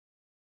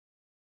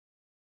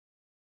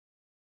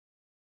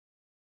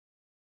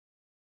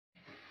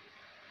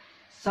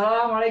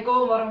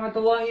Assalamualaikum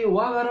warahmatullahi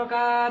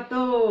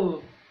wabarakatuh.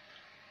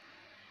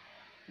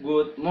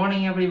 Good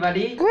morning,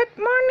 everybody. Good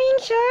morning,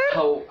 sir.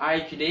 How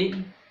are you today?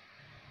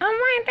 I'm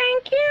fine,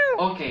 thank you.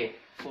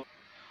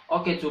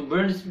 Okay, to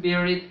burn the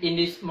spirit in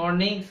this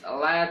morning,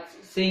 let's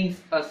sing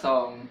a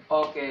song.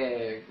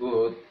 Okay,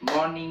 good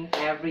morning,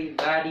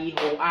 everybody.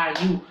 How are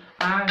you?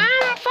 I'm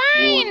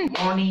fine. Good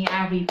morning,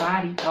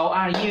 everybody. How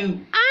are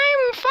you?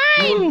 I'm fine.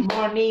 Good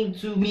morning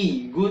to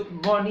me. Good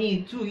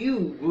morning to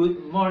you.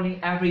 Good morning,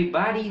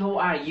 everybody. How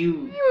are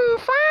you? I'm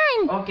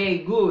fine.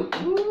 Okay, good.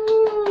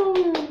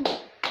 Woo.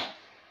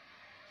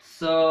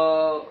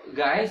 So,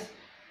 guys,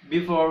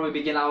 before we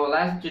begin our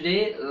lesson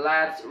today,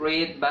 let's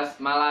read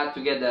Basmalah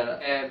together.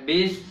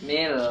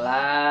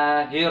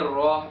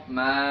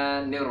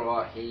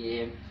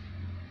 Bismillahirrahmanirrahim.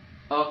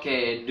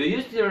 Okay, do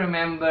you still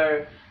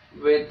remember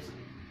with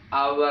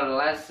our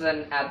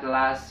lesson at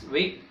last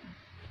week?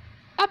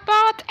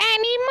 About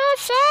animals,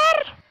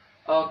 sir?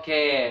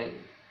 Okay,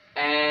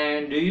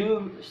 and do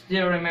you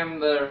still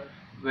remember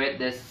with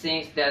the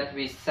things that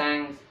we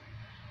sang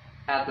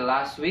at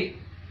last week?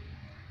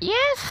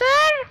 Yes,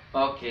 sir.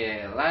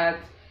 Okay, let's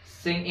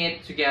sing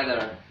it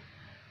together.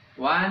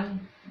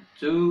 1,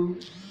 2,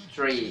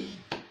 3.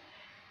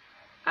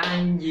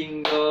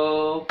 Anjing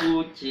go,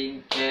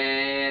 kucing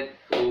cat,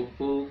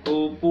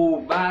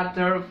 kupu-kupu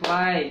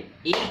butterfly,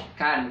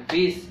 ikan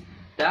fish,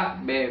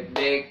 duck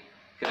bebek,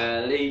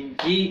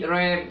 kelinci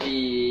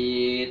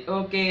rabbit.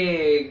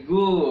 Okay,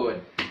 good.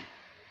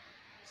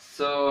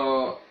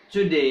 So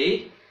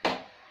today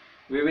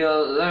we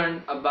will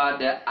learn about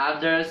the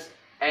others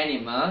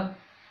animal.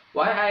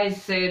 Why I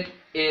said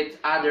it's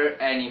other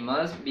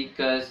animals?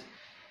 Because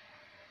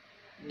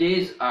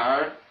these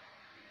are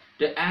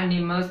the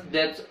animals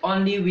that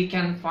only we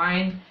can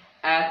find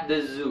at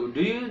the zoo.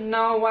 Do you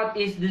know what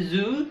is the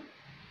zoo?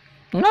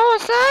 No,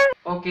 sir.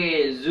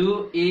 Okay,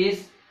 zoo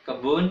is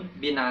kebun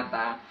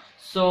binatang.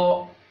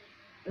 So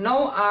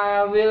now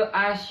I will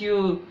ask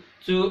you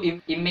to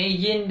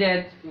imagine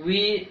that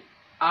we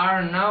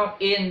are now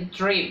in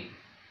trip.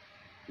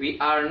 We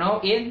are now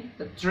in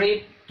a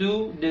trip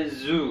to the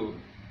zoo,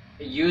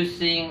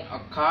 using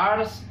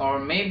cars or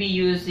maybe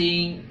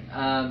using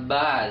a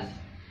bus.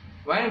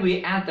 When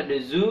we enter the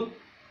zoo,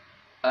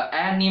 an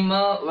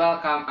animal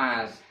welcome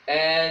us,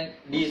 and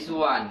this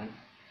one,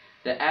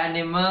 the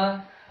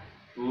animals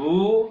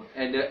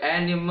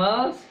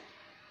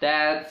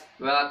that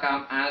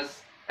welcome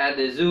us at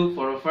the zoo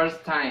for the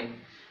first time.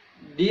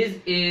 This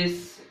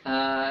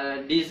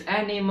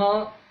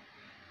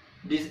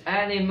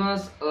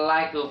animals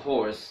like a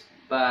horse,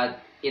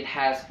 but it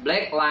has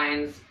black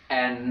lines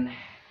and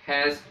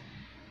has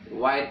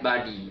white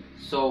body.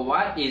 So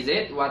what is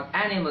it? What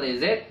animal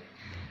is it?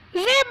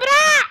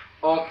 Zebra.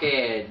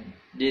 Okay,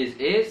 this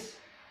is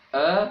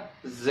a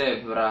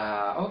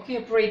zebra.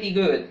 Okay, pretty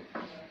good.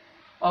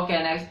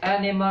 Okay, next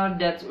animal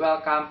that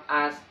welcome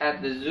us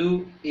at the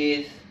zoo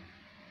is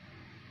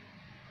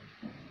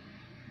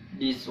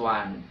this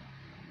one.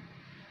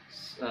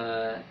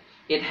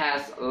 It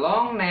has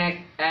long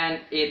neck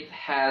and it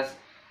has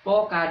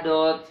polka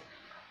dot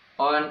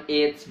on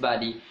its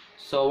body.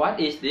 So what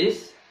is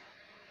this?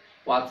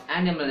 What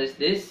animal is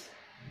this?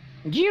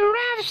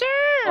 Giraffe,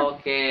 sir.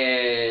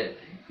 Okay,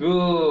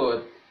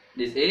 good.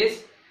 This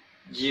is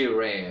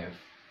giraffe.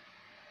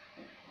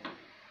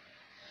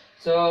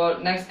 So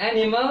next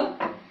animal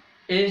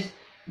is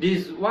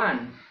this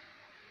one.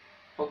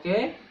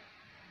 Okay.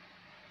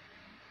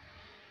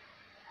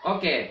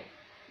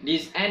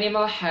 This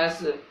animal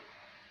has a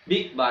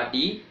big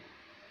body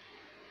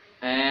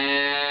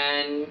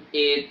and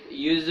it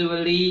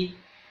usually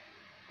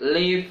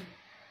lives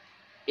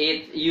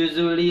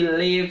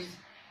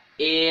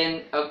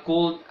in a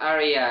cool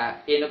area.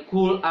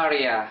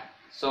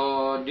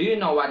 So do you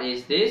know what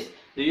is this?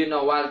 Do you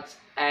know what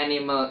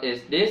animal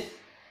is this?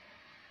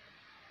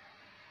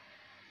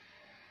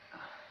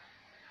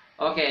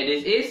 Okay,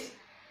 this is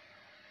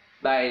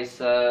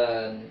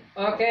bison.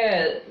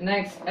 Okay,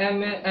 next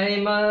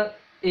animal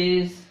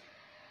is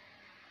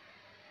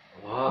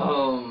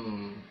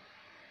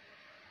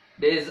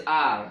these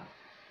are.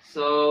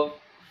 So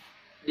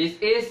this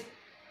is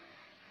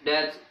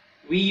that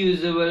we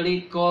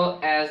usually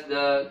call as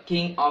the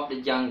king of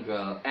the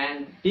jungle,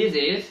 and this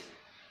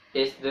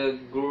is the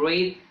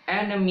great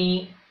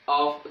enemy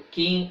of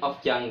king of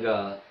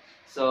jungle.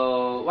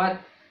 So what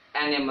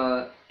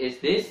animal is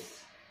this?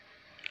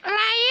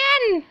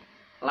 Lion.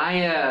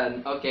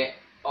 Lion. Okay.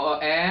 Oh,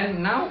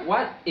 and now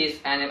what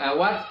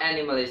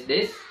animal is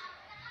this?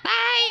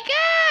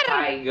 Tiger.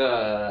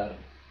 Tiger.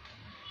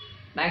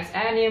 Next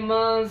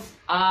animals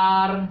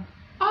are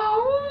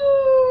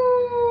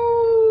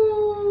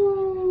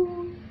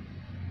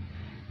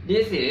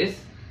this is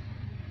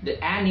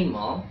the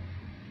animal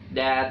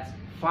that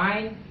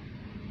find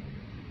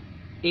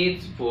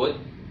its food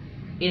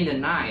in the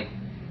night.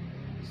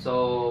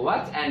 So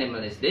what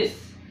animal is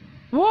this?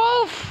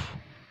 Wolf.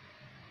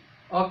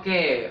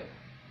 Okay,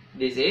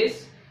 this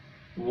is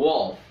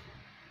wolf.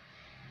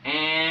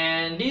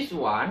 And this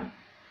one,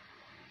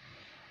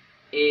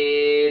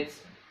 it's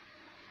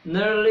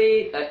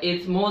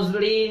it's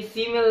mostly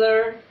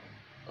similar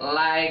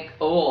like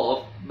a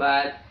wolf,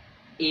 but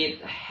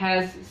it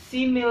has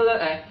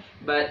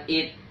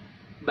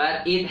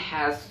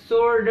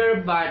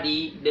shorter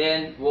body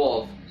than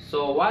wolf.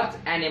 So what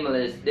animal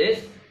is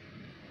this?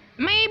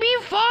 Maybe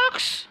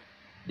fox.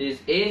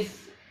 This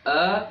is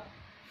a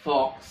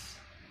fox.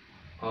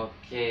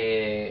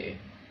 Okay.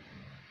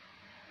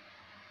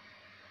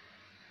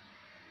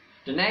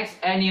 The next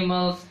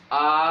animals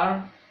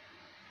are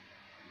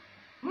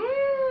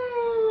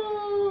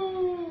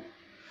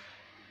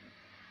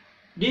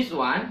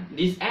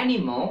this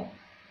animal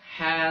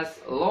has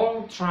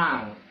long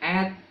trunk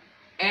as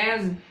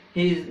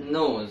his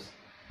nose,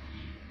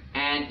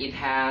 and it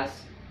has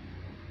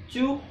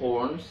two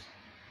horns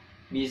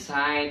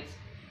besides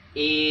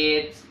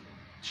its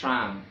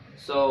trunk.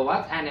 So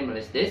what animal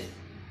is this?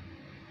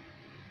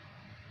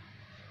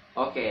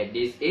 Okay,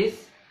 this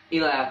is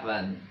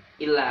 11.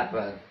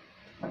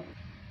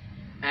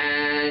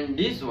 And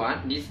this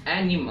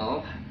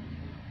animal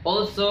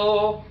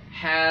also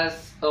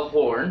has a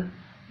horn,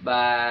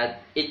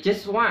 but it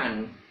just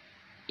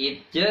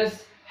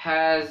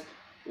has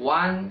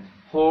one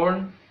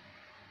horn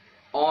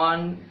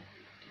on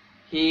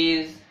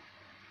its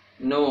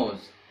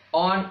nose,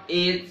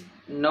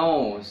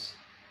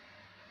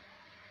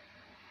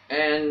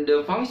 and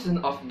the function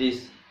of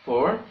this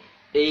horn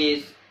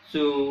is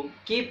to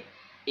keep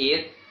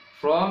it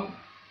from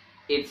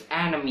its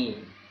enemy.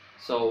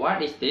 So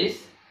what is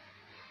this?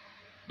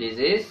 This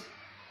is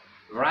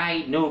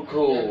rhino.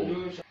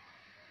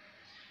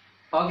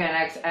 Okay,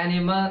 next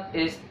animal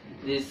is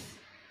this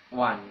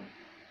one.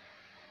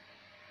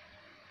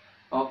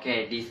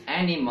 Okay, these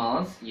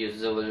animals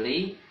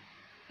usually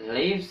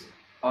lives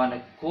on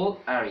a cold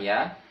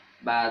area,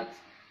 but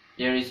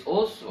there is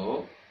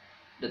also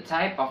the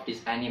type of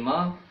this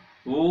animal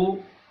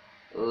who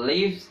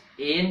lives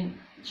in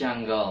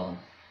jungle.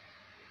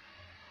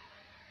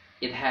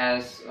 It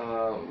has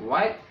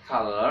white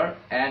color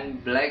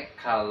and black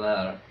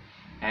color,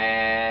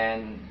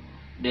 and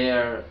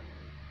their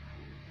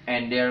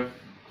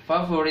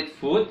favorite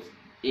food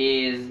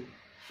is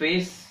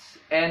fish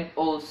and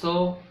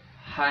also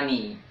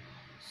honey.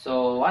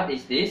 So what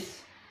is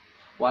this?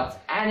 What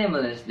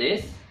animal is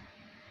this?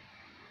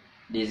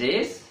 This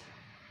is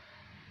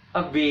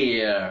a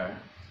bear.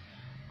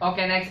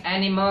 Okay, next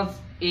animal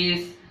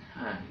is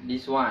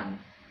this one.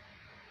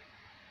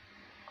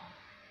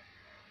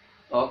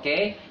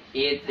 Okay,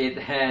 it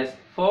has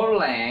 4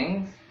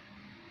 legs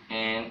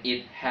and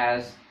it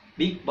has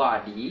big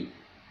body.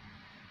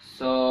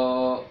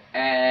 So,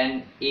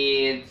 and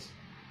it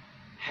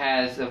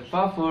has a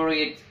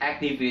favorite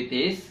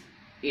activities.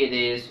 It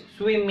is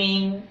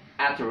swimming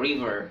at the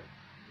river.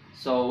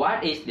 So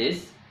what is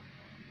this?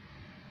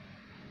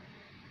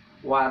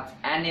 What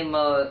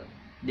animal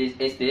is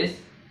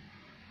this?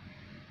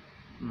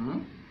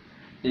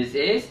 This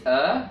is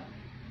a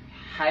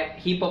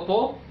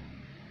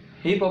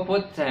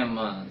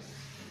hippopotamus.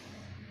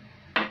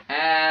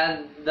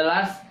 And the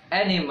last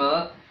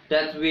animal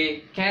that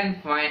we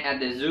can find at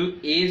the zoo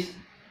is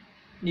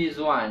this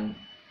one.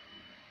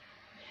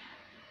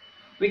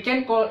 We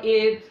can call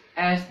it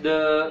as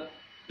the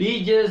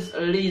biggest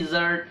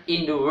lizard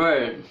in the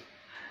world,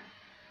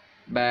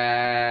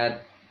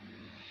 but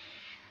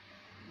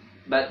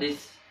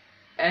this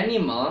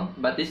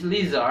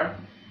lizard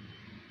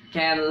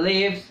can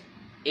live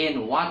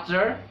in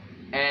water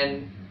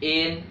and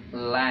in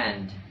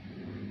land.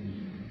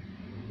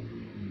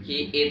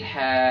 It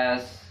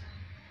has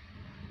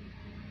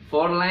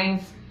 4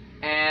 legs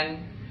and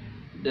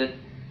the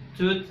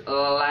tooth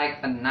like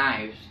a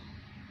knife.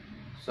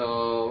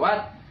 So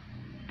what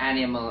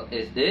animal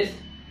is this?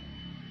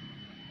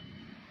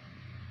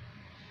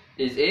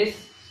 This is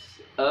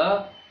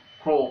a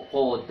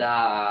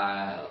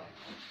crocodile.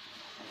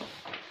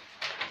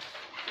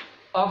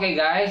 Okay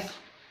guys,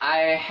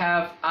 I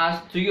have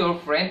asked to your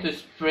friend to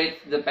spread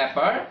the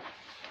paper.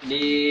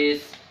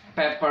 This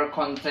paper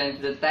contains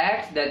the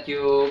text that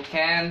you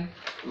can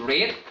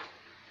read.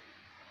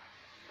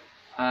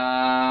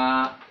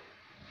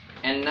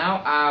 And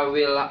now I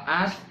will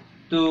ask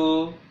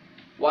to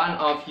one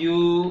of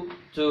you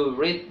to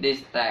read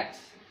this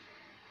text.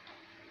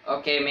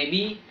 Okay,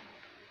 maybe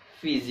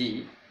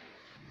Fizzy.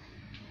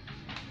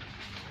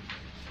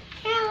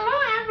 Hello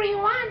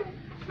everyone,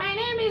 my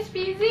name is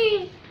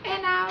Fizzy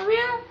and I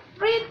will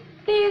read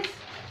this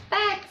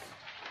text.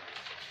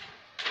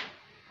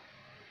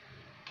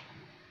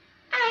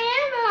 I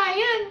am a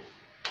lion.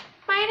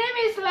 My name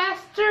is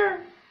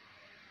Lester.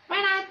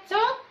 When I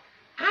talk,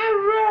 I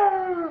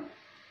roar.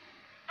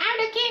 I'm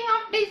the king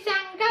of the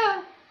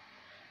jungle.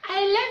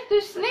 I love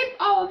to sleep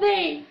all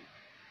day.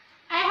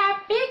 I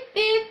have big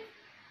teeth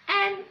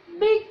and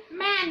big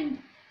man.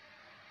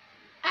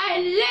 I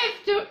love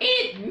to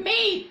eat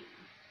meat.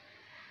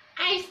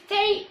 I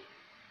stay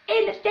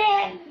in the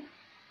den.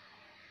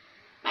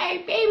 My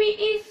baby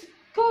is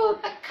called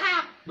a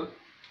calf.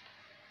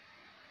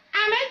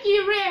 I'm a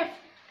giraffe.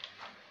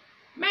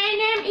 My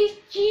name is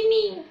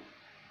Ginny.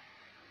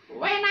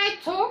 When I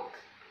talk,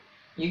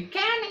 You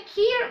can't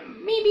hear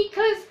me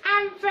because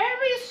I'm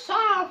very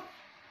soft.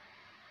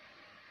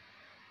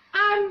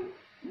 I'm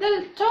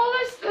the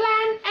tallest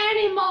land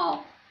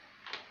animal.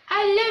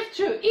 I live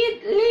to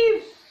eat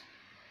leaves.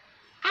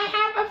 I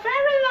have a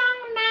very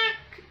long neck.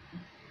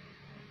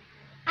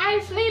 I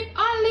sleep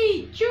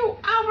only 2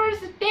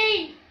 hours a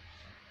day.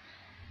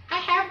 I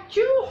have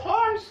 2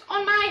 horns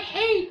on my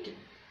head.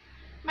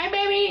 My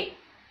baby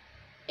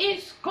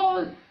is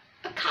called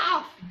a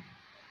calf.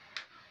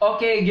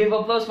 Okay, give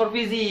applause for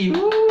Fizi.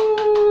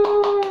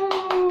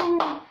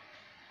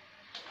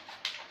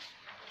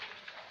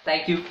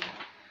 Thank you.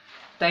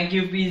 Thank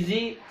you,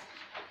 Fizi.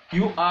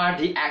 You are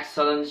the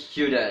excellent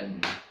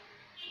student.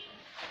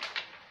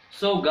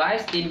 So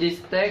guys, in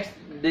this text,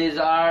 these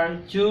are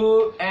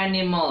 2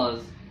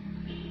 animals.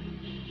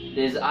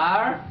 These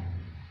are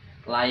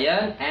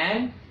lion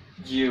and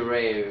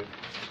giraffe.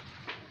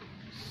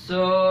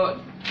 So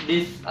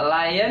this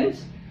lion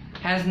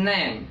has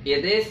name.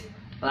 It is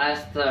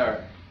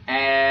Lester.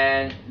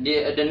 And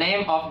the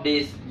name of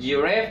this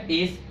giraffe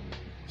is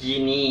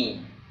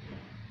Ginny.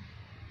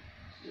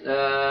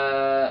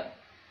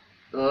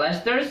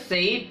 Lester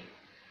said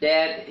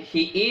that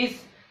he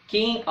is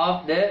king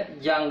of the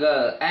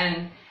jungle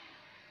and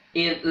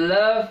it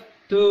loves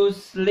to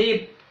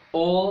sleep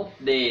all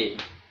day.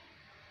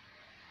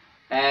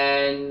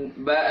 And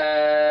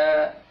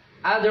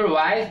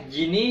otherwise,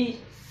 Ginny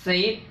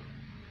said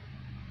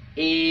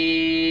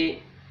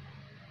it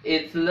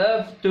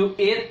loves to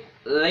eat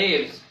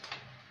leaves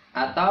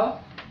atau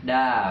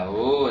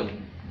daun,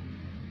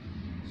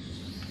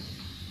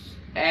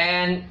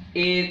 and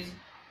it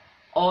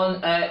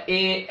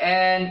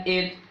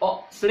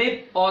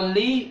sleep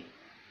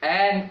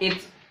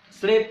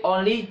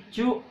only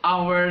 2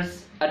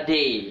 hours a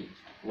day.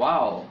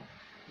 Wow,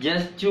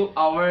 just 2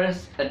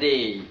 hours a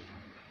day.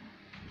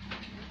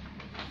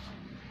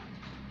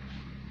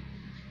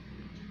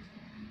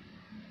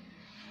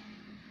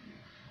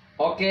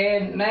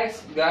 Okay,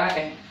 next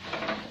guy.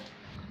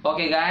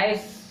 Okay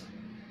guys,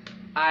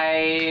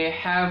 I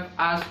have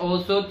asked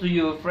also to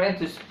your friend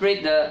to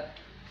spread the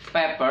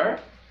paper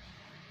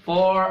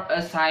for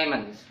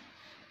assignments.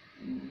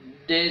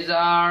 These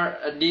are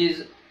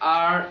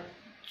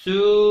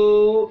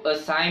 2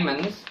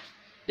 assignments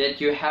that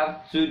you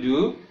have to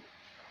do.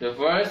 The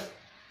first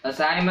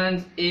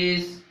assignment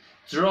is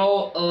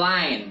draw a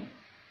line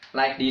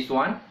like this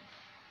one,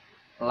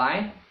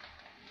 line,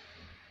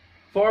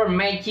 for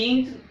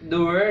matching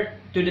the word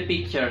to the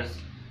pictures.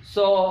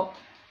 So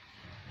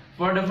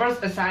for the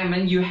first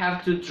assignment, you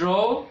have to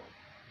draw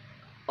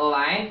a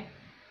line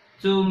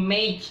to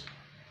match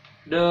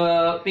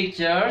the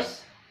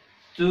pictures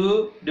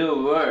to the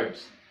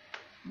words.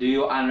 Do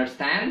you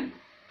understand?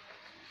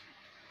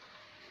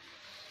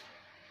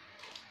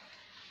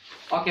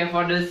 Okay,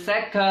 for the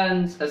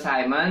second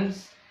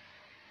assignment,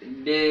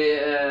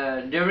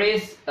 there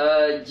is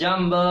a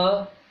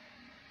jumble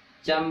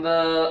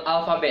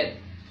alphabet.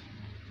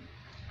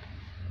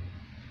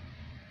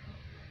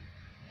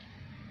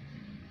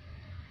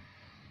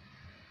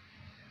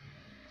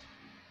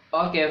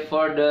 Okay,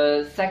 for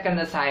the second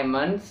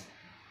assignment,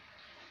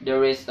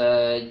 there is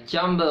a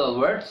jumble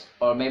words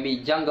or maybe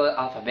jungle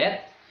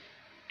alphabet,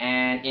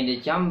 and in the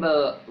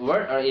jumble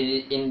word or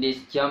in this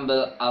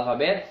jumble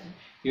alphabet,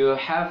 you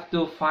have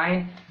to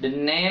find the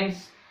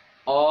names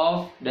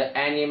of the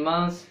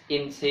animals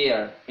in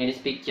here in these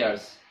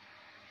pictures.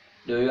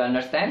 Do you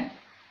understand?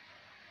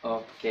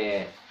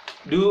 Okay,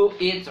 do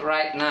it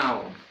right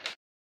now.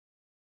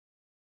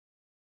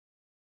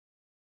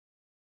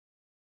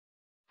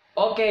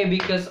 Okay,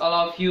 because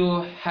all of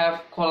you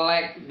have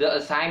collected the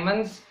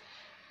assignments,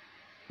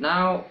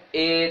 now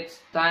it's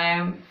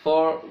time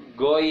for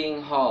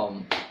going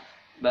home.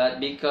 But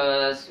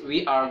because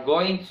we are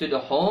going to the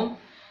home,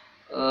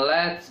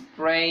 let's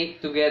pray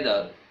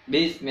together.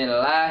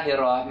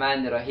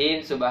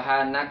 Bismillahirrahmanirrahim.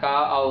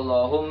 Subhanaka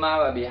Allahumma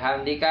wa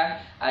bihamdika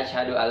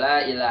asyhadu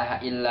alla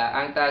ilaha illa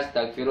anta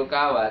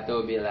astaghfiruka wa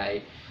atubu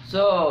ilaik.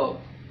 So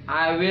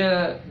I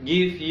will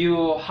give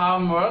you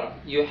homework.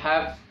 You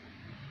have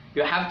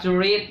to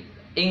read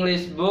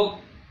English book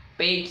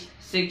page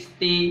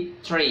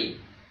 63.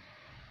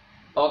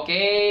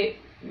 Okay,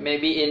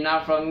 maybe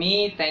enough from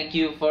me. Thank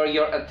you for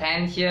your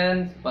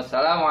attention.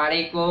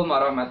 Wassalamualaikum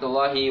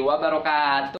warahmatullahi wabarakatuh.